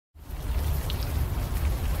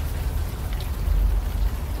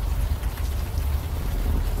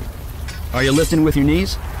Are you listening with your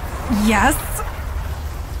knees? Yes.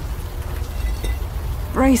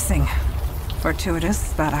 Bracing.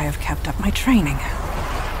 Fortuitous that I have kept up my training.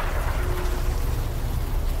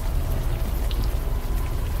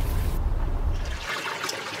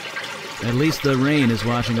 At least the rain is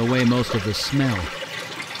washing away most of the smell.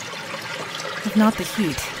 If not the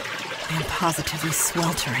heat, I am positively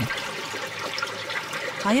sweltering.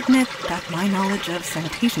 I admit that my knowledge of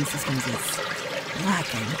sanitation systems is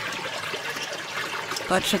lacking.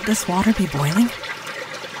 But should this water be boiling?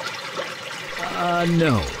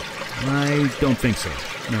 No. I don't think so.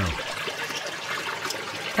 No.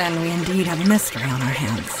 Then we indeed have a mystery on our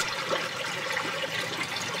hands.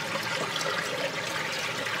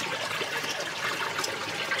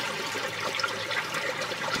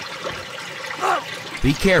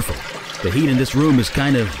 Be careful. The heat in this room is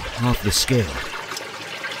kind of off the scale.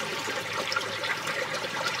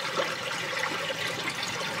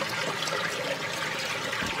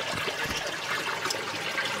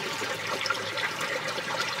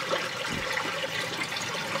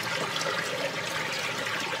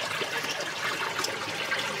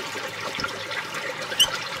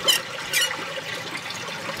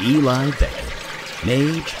 Eli Beckett,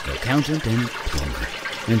 mage, accountant, and plumber.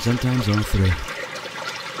 And sometimes all three.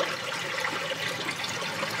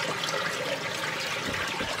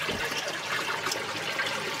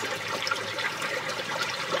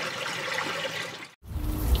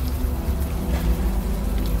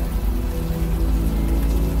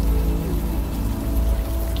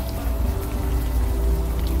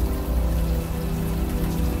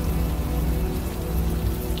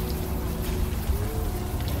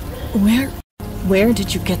 Where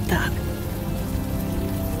did you get that?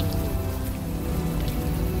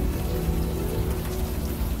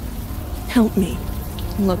 Help me.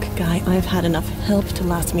 Look, guy, I've had enough help to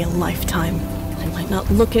last me a lifetime. I might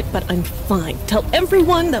not look it, but I'm fine. Tell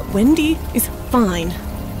everyone that Wendy is fine.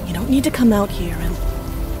 You don't need to come out here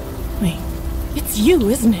and... Wait, it's you,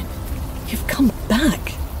 isn't it? You've come back.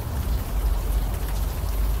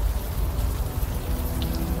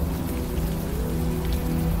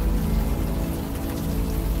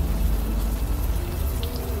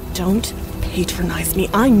 Don't patronize me.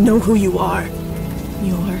 I know who you are.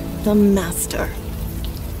 You're the master.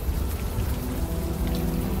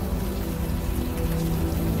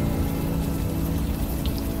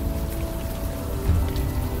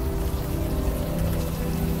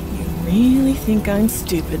 You really think I'm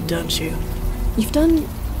stupid, don't you? You've done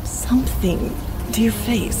something to your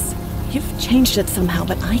face. You've changed it somehow,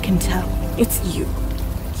 but I can tell. It's you.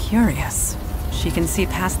 Curious. She can see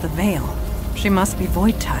past the veil. She must be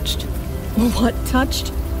void-touched. What touched?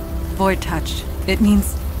 Void-touched. It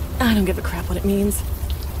means... I don't give a crap what it means.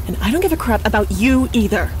 And I don't give a crap about you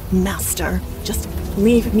either, master. Just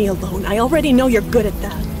leave me alone. I already know you're good at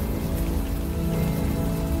that.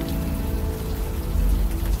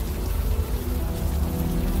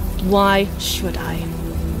 Why should I?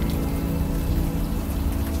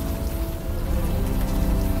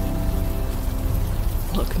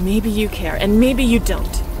 Look, maybe you care, and maybe you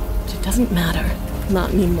don't. It doesn't matter. Not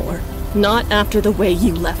anymore. Not after the way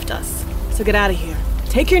you left us. So get out of here.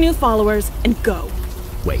 Take your new followers and go.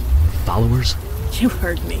 Wait, followers? You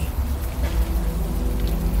heard me.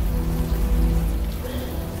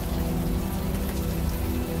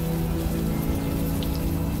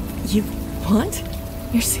 You... what?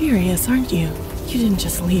 You're serious, aren't you? You didn't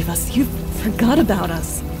just leave us. You forgot about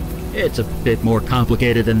us. It's a bit more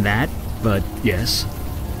complicated than that, but yes.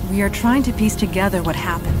 We are trying to piece together what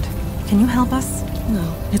happened. Can you help us?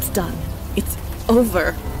 No, it's done. It's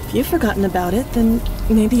over. If you've forgotten about it, then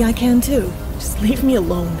maybe I can too. Just leave me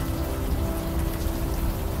alone.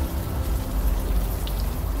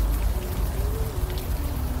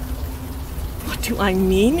 What do I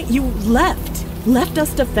mean? You left. Left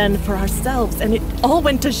us to fend for ourselves, and it all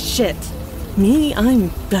went to shit. Me, I'm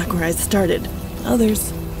back where I started.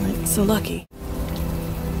 Others weren't so lucky.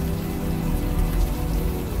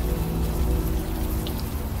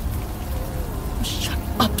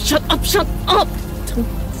 Shut up, shut up! Don't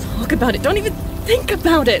talk about it. Don't even think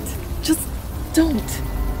about it. Just don't.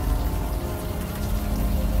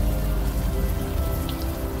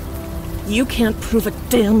 You can't prove a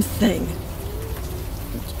damn thing.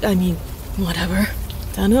 I mean, whatever.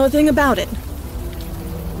 Don't know a thing about it.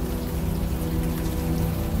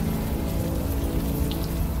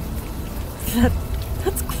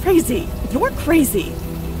 That's crazy. You're crazy.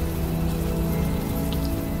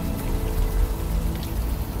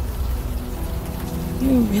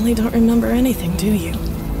 You really don't remember anything, do you?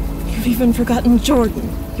 You've even forgotten Jordan,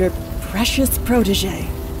 your precious protege.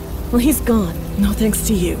 Well, he's gone. No thanks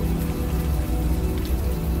to you.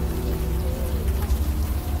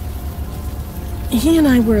 He and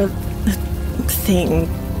I were a thing,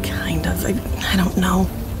 kind of. I don't know.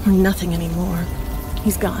 We're nothing anymore.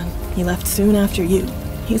 He's gone. He left soon after you.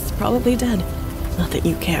 He's probably dead. Not that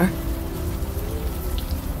you care.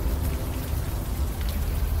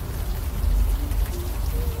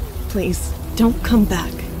 Please, don't come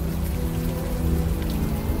back.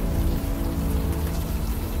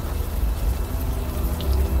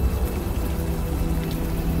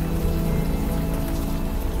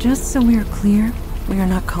 Just so we're clear, we are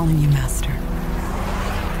not calling you Master.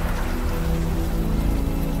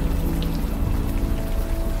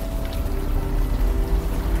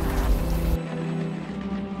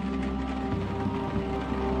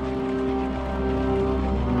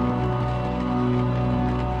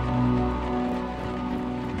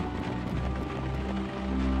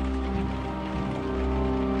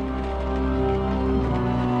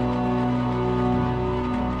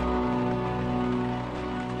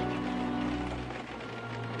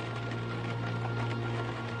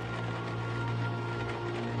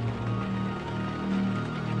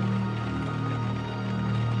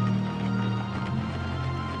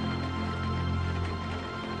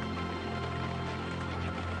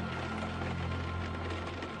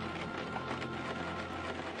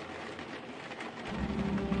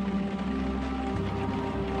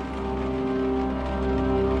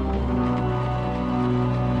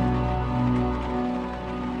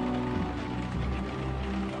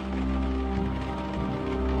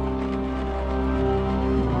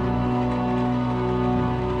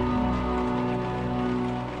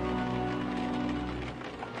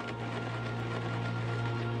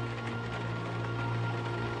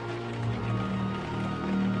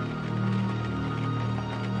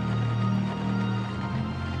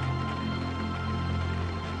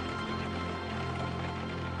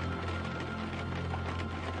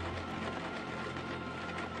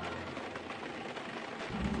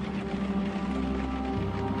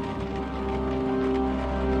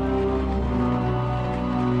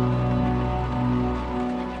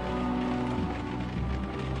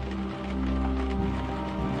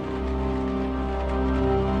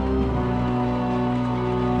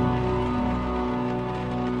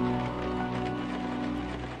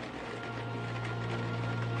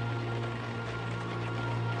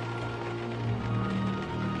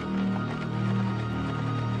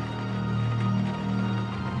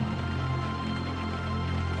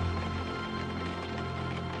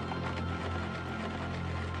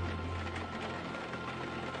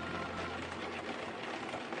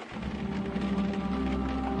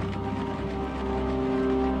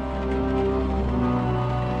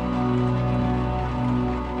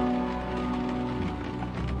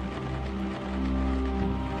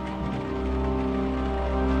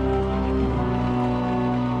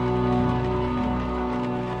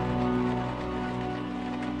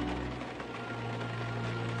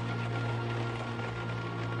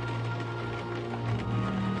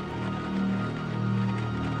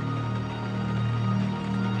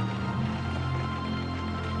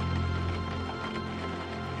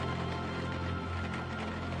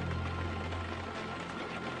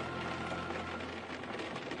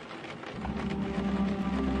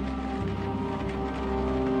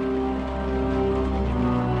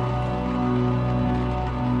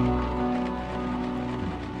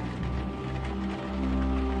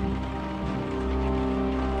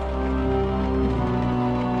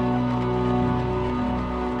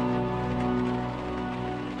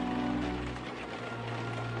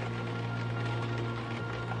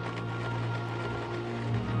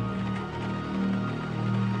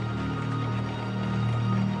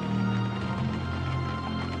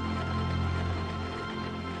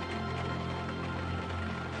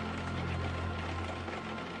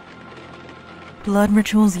 Blood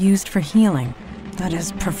rituals used for healing. That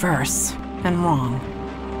is perverse and wrong.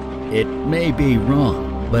 It may be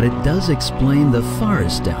wrong, but it does explain the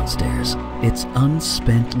forest downstairs. It's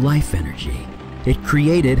unspent life energy. It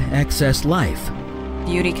created excess life.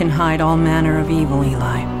 Beauty can hide all manner of evil,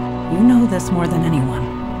 Eli. You know this more than anyone.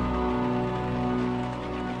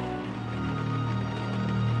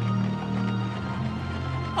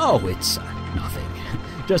 Oh, it's nothing.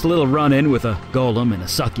 Just a little run-in with a golem and a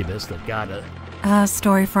succubus that got a... A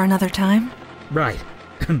story for another time? Right.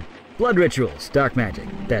 Blood rituals, dark magic,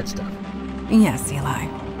 that stuff. Yes, Eli.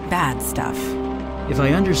 Bad stuff. If I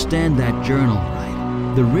understand that journal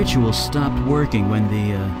right, the ritual stopped working when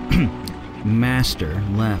the, master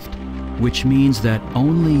left, which means that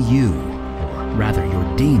only you, or rather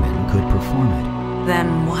your demon, could perform it.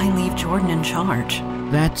 Then why leave Jordan in charge?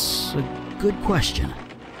 That's a good question.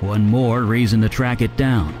 One more reason to track it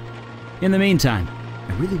down. In the meantime,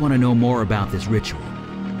 I really want to know more about this ritual.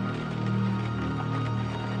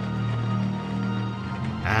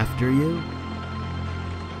 After you?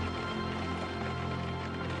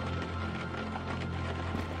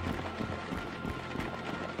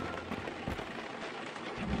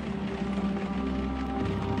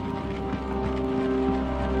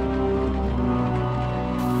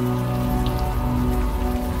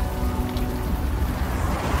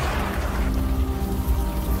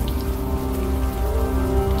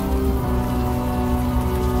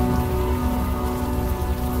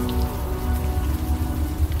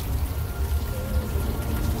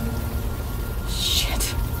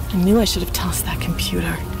 I knew I should have tossed that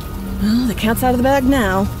computer. Well, the cat's out of the bag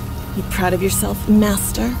now. You proud of yourself,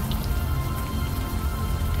 Master?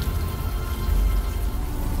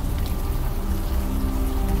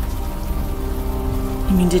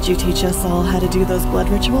 You mean, did you teach us all how to do those blood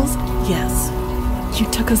rituals? Yes. You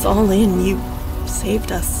took us all in. You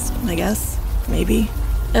saved us, I guess. Maybe.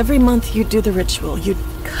 Every month you'd do the ritual. You'd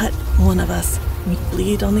cut one of us. We'd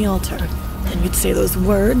bleed on the altar. Then you'd say those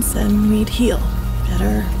words and we'd heal.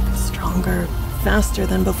 Better, stronger, faster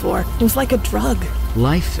than before. It was like a drug.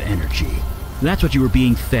 Life energy. That's what you were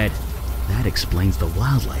being fed. That explains the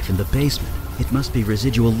wildlife in the basement. It must be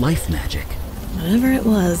residual life magic. Whatever it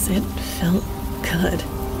was, it felt good.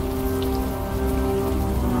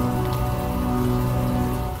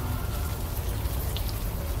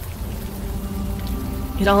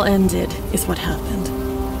 It all ended, is what happened.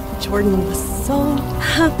 Jordan was so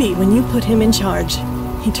happy when you put him in charge.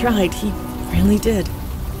 He tried, he really did.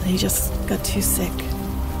 But he just got too sick.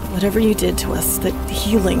 But whatever you did to us, that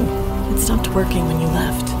healing, it stopped working when you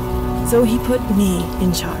left. So he put me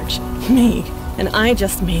in charge. Me. And I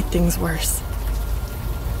just made things worse.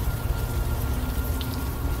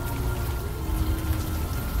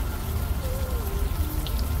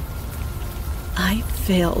 I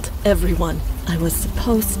failed everyone. I was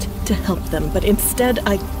supposed to help them, but instead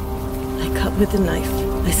I cut with a knife.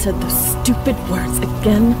 I said those stupid words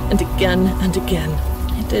again and again and again.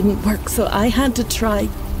 It didn't work, so I had to try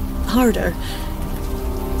harder.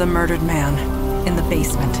 The murdered man in the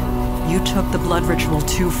basement. You took the blood ritual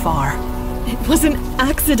too far. It was an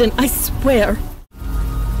accident, I swear.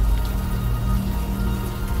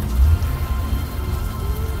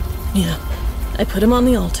 Yeah, I put him on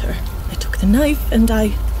the altar. I took the knife and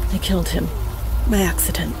I killed him. By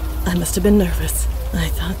accident. I must have been nervous. I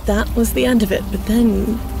thought that was the end of it, but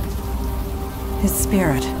then... His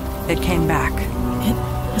spirit, it came back. It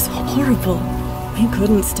was horrible. We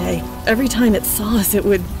couldn't stay. Every time it saw us, it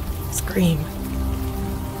would scream.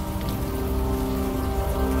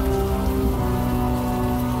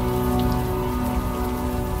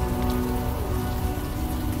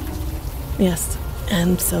 Yes,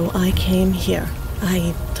 and so I came here.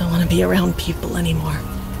 I don't want to be around people anymore.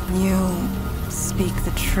 You speak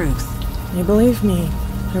the truth. You believe me.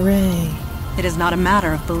 Hooray. It is not a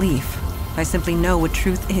matter of belief. I simply know what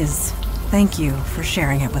truth is. Thank you for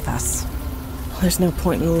sharing it with us. Well, there's no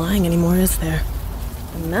point in lying anymore, is there?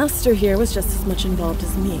 The Master here was just as much involved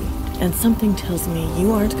as me, and something tells me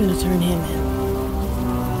you aren't going to turn him in.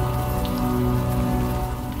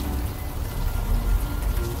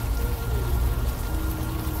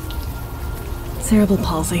 Cerebral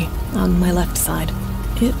palsy on my left side.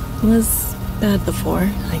 It was bad before.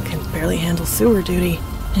 I could barely handle sewer duty.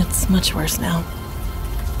 It's much worse now.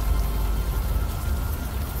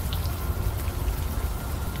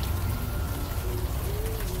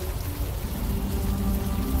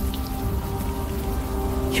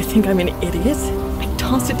 You think I'm an idiot? I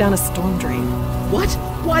tossed it down a storm drain. What?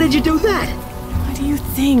 Why did you do that? What do you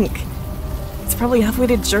think? It's probably halfway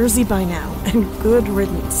to Jersey by now, and good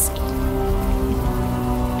riddance.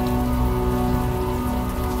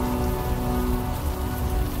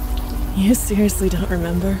 You seriously don't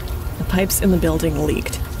remember? The pipes in the building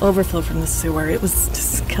leaked. Overflow from the sewer. It was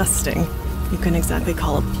disgusting. You couldn't exactly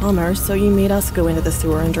call a plumber, so you made us go into the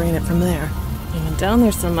sewer and drain it from there. We went down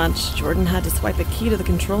there so much, Jordan had to swipe a key to the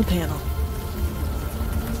control panel.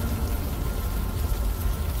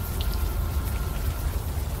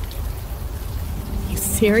 You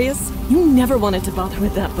serious? You never wanted to bother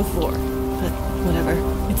with that before. But whatever.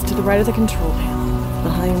 It's to the right of the control panel,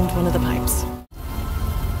 behind one of the pipes.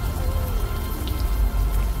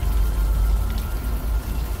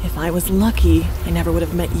 If I was lucky, I never would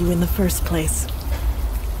have met you in the first place.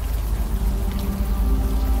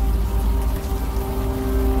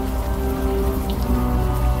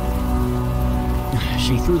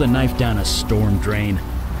 She threw the knife down a storm drain.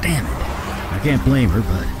 Damn it. I can't blame her,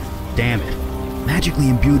 but damn it. Magically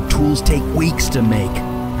imbued tools take weeks to make.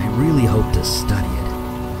 I really hope to study it.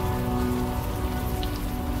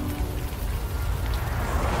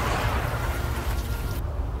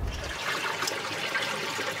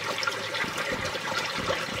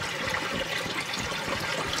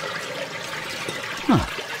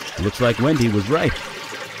 Looks like Wendy was right.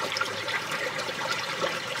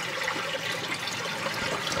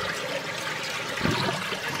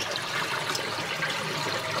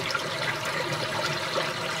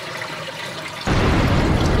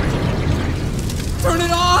 Turn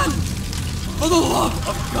it on! For the love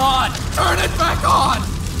of God, turn it back on!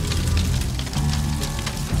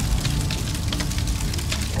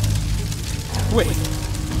 Wait.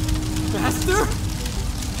 Master?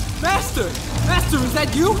 Master! Master, is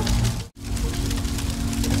that you?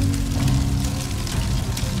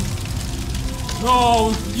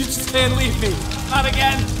 No, you just can't leave me. Not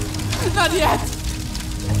again. Not yet.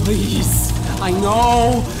 Please. I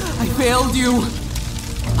know. I failed you.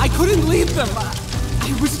 I couldn't leave them.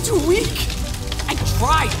 I was too weak.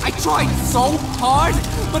 I tried so hard,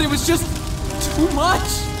 but it was just too much.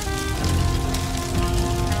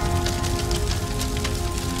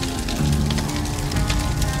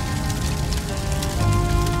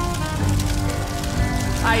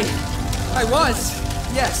 I was,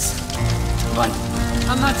 yes, but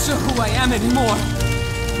I'm not sure who I am anymore.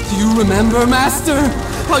 Do you remember, Master,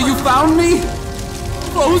 how you found me?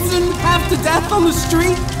 Frozen, half to death on the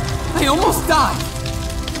street? I almost died.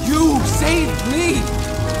 You saved me.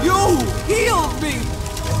 You healed me.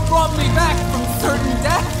 Brought me back from certain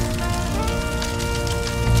death.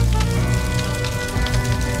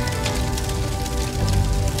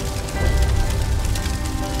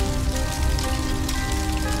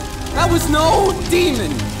 That was no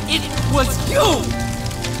demon. It was you.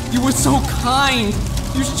 You were so kind.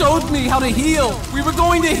 You showed me how to heal. We were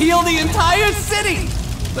going to heal the entire city.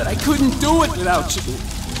 But I couldn't do it without you.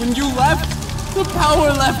 When you left, the power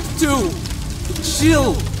left too. The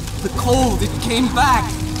chill, the cold, it came back.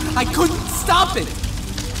 I couldn't stop it.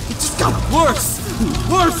 It just got worse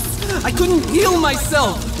and worse. I couldn't heal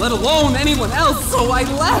myself, let alone anyone else, so I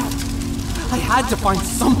left. I had to find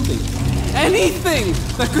something, anything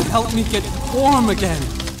that could help me get warm again.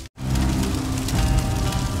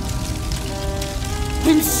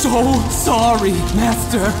 I'm so sorry,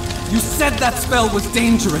 Master. You said that spell was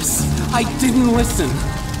dangerous. I didn't listen.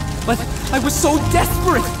 But I was so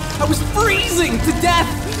desperate. I was freezing to death.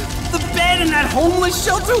 The bed in that homeless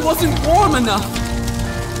shelter wasn't warm enough.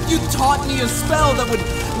 You taught me a spell that would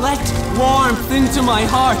let warmth into my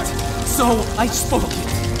heart. So I spoke it.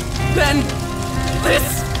 Then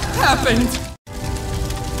this happened.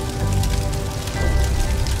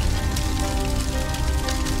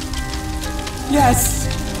 Yes,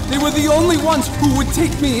 they were the only ones who would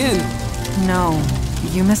take me in. No,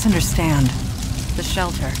 you misunderstand. The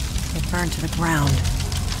shelter, it burned to the ground.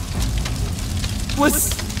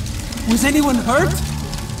 Was anyone hurt?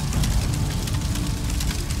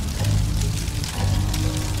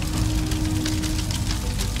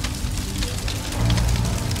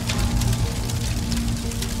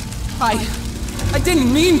 I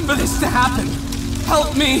didn't mean for this to happen.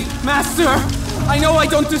 Help me, Master. I know I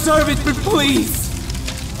don't deserve it, but please,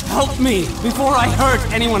 help me before I hurt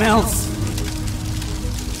anyone else.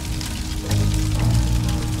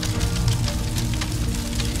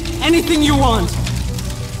 Anything you want.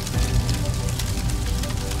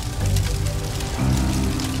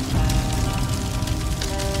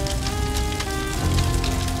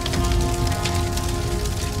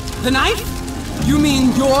 The knife? You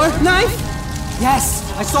mean your knife?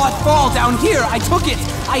 Yes, I saw it fall down here. I took it.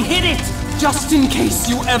 I hid it. Just in case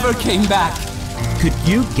you ever came back. Could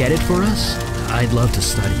you get it for us? I'd love to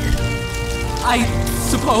study it. I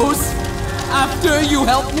suppose, after you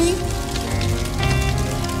help me?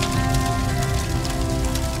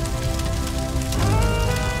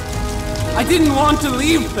 I didn't want to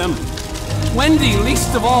leave them. Wendy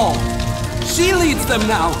least of all. She leads them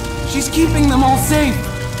now. She's keeping them all safe.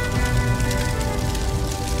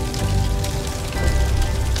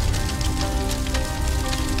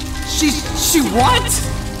 She what?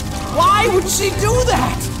 Why would she do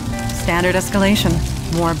that? Standard escalation.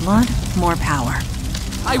 More blood, more power.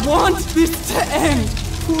 I want this to end.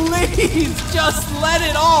 Please, just let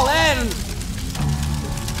it all end.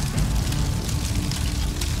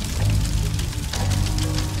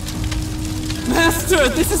 Master,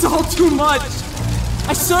 this is all too much.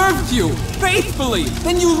 I served you, faithfully.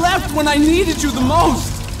 Then you left when I needed you the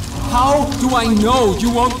most. How do I know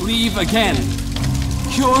you won't leave again?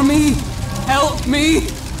 Cure me? Help me?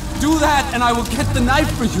 Do that and I will get the knife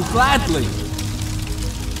for you gladly.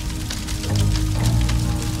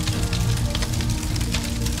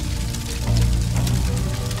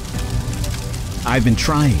 I've been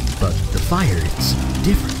trying, but the fire, it's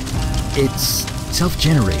different. It's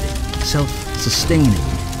self-generated, self-sustaining.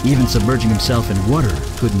 Even submerging himself in water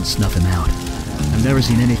couldn't snuff him out. I've never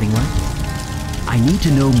seen anything like it. I need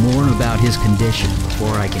to know more about his condition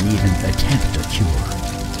before I can even attempt a cure.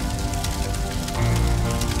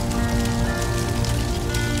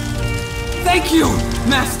 Thank you,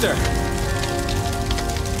 Master!